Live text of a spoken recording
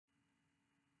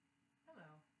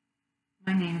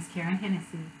My name is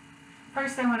Hennessy.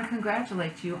 First, I want to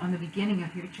congratulate you on the beginning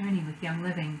of your journey with Young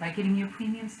Living by getting your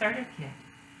premium starter kit.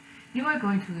 You are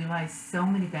going to realize so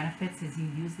many benefits as you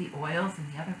use the oils and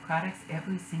the other products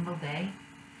every single day.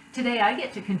 Today, I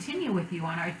get to continue with you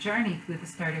on our journey through the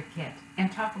starter kit and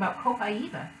talk about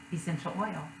Copaiba essential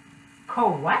oil.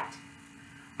 What?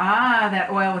 Ah,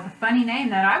 that oil with a funny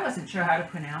name that I wasn't sure how to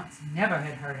pronounce, never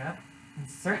had heard of, and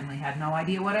certainly had no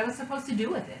idea what I was supposed to do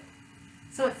with it.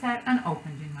 So it sat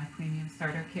unopened in my premium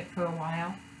starter kit for a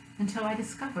while until I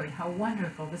discovered how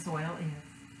wonderful this oil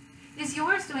is. Is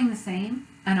yours doing the same,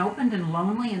 unopened and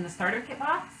lonely in the starter kit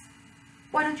box?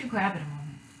 Why don't you grab it a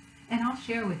moment, and I'll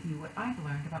share with you what I've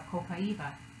learned about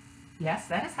Copaiba. Yes,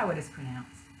 that is how it is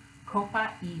pronounced,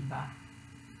 Copaiba.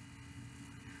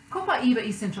 Copaiba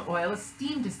essential oil is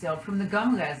steam distilled from the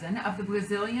gum resin of the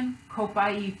Brazilian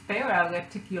Copaiba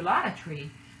reticulata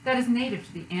tree that is native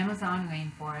to the Amazon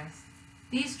rainforest.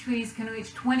 These trees can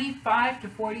reach 25 to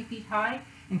 40 feet high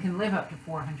and can live up to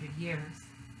 400 years.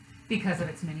 Because of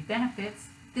its many benefits,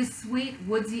 this sweet,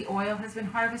 woodsy oil has been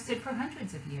harvested for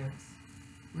hundreds of years.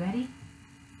 Ready?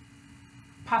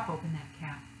 Pop open that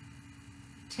cap.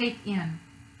 Take in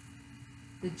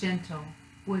the gentle,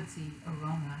 woodsy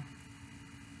aroma.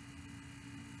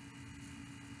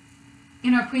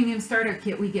 In our premium starter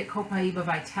kit, we get Copaiba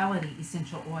Vitality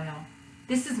essential oil.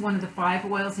 This is one of the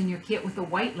 5 oils in your kit with a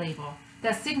white label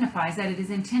that signifies that it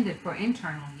is intended for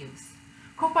internal use.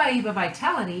 Copaiba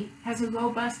Vitality has a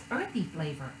robust, earthy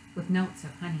flavor with notes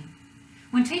of honey.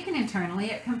 When taken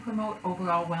internally, it can promote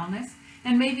overall wellness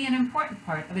and may be an important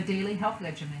part of a daily health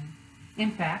regimen. In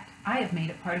fact, I have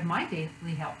made it part of my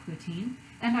daily health routine,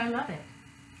 and I love it.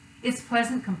 Its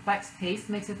pleasant, complex taste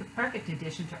makes it the perfect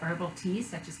addition to herbal teas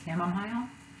such as chamomile.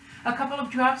 A couple of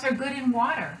drops are good in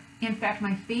water. In fact,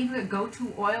 my favorite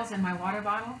go-to oils in my water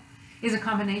bottle is a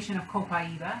combination of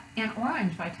Copaiba and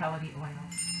orange vitality oil.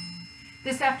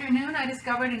 This afternoon, I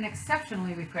discovered an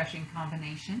exceptionally refreshing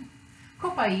combination,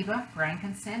 Copaiba,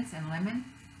 frankincense, and lemon.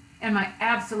 And my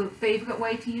absolute favorite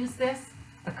way to use this,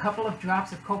 a couple of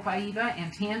drops of Copaiba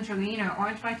and tangerine or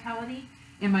orange vitality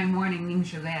in my morning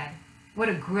ninja red. What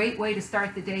a great way to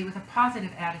start the day with a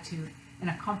positive attitude and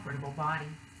a comfortable body.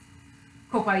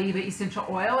 Copaiba essential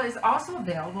oil is also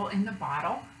available in the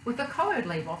bottle with a colored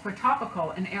label for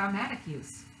topical and aromatic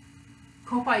use.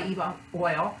 Copaiba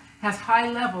oil has high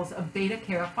levels of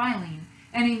beta-carotene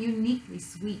and a uniquely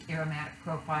sweet aromatic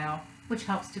profile, which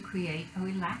helps to create a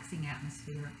relaxing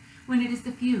atmosphere when it is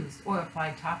diffused or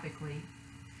applied topically.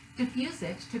 Diffuse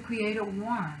it to create a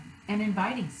warm and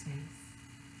inviting space.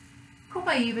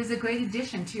 Copaiba is a great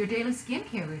addition to your daily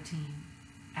skincare routine.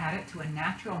 Add it to a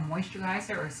natural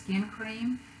moisturizer or skin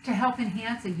cream to help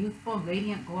enhance a youthful,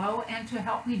 radiant glow and to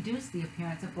help reduce the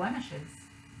appearance of blemishes.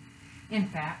 In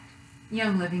fact,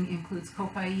 Young Living includes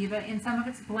Copaiba in some of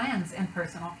its blends and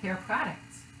personal care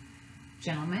products.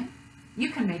 Gentlemen,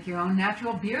 you can make your own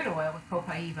natural beard oil with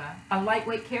Copaiba, a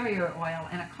lightweight carrier oil,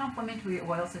 and a complementary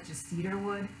oil such as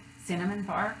cedarwood, cinnamon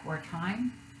bark, or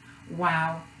thyme.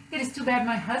 Wow, it is too bad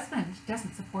my husband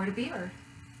doesn't support a beard.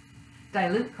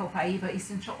 Dilute Copaiba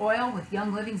essential oil with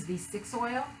Young Living's V6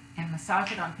 oil and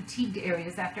massage it on fatigued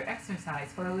areas after exercise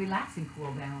for a relaxing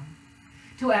cool down.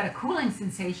 To add a cooling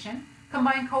sensation,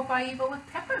 combine Copaiba with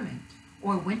peppermint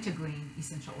or wintergreen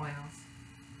essential oils.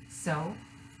 So,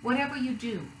 whatever you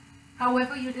do,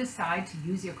 however you decide to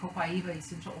use your Copaiba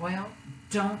essential oil,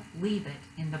 don't leave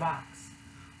it in the box.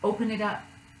 Open it up,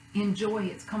 enjoy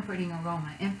its comforting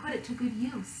aroma, and put it to good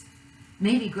use.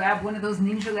 Maybe grab one of those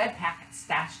Ninja Red packets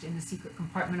stashed in the secret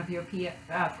compartment of your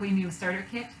premium starter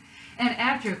kit and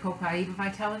add your Copaiba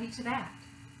Vitality to that.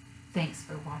 Thanks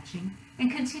for watching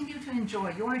and continue to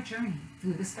enjoy your journey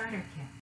through the starter kit.